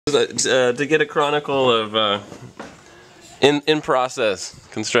To get a chronicle of in process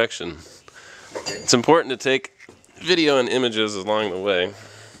construction. Okay. It's important to take video and images along the way.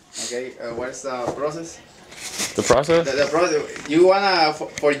 Okay, what's the process? The process? The process. You wanna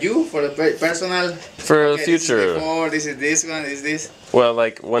for the personal. For the Okay, future. This is before. This is this one. Is this? Well,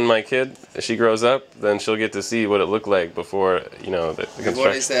 like when my kid, she grows up, then she'll get to see what it looked like before, you know, the Before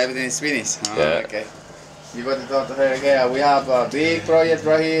construction. everything is finished. Oh, Yeah. Okay. You got to talk to her. Okay, we have a big project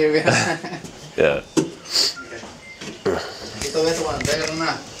right here. Yeah. Y todo eso cuando tenga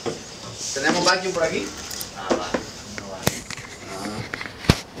una. ¿Tenemos vacuum por aquí?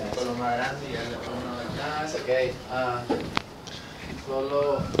 Con lo más grande y ya le pongo una ventana. Okay.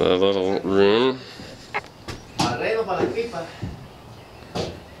 Solo. The little room. Arreglo para las pipas.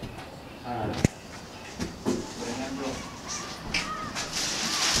 Por ejemplo.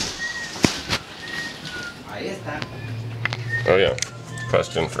 Ahí está. Oh yeah.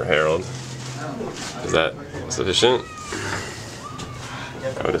 Question for Harold. Is that sufficient?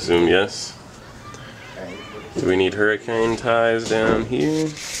 I would assume yes. Do we need hurricane ties down here?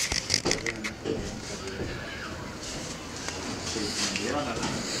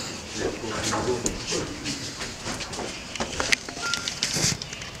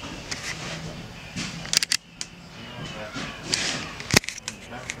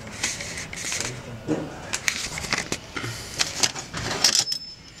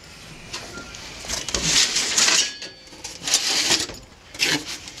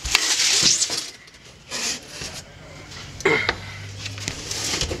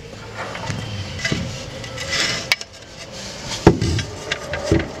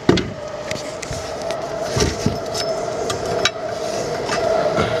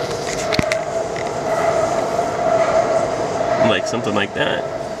 Like something like that.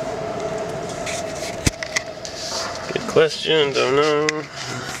 Good question, don't know.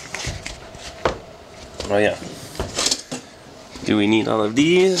 Oh yeah. Do we need all of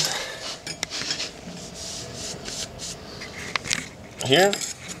these? Here?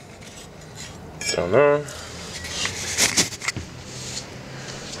 Don't know.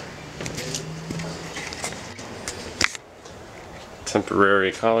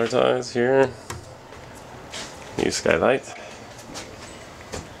 Temporary collar ties here. New skylight.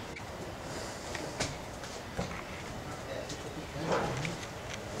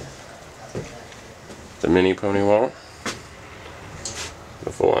 The mini pony wall. The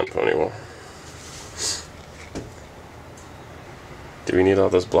full-on pony wall. Do we need all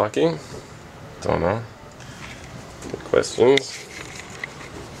this blocking? Don't know. Good questions.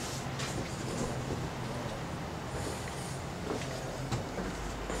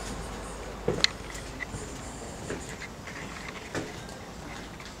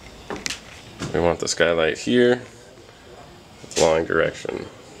 We want the skylight here. It's long direction.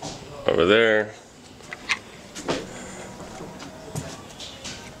 Over there.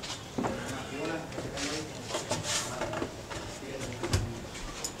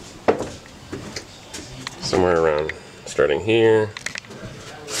 Somewhere around, starting here,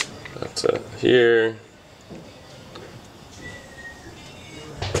 up to here,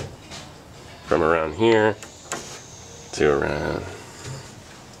 from around here to around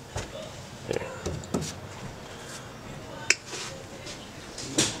here.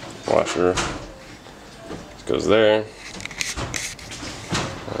 Washer goes there,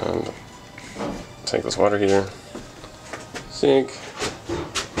 and tankless water heater, sink,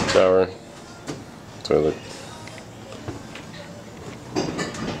 shower, toilet.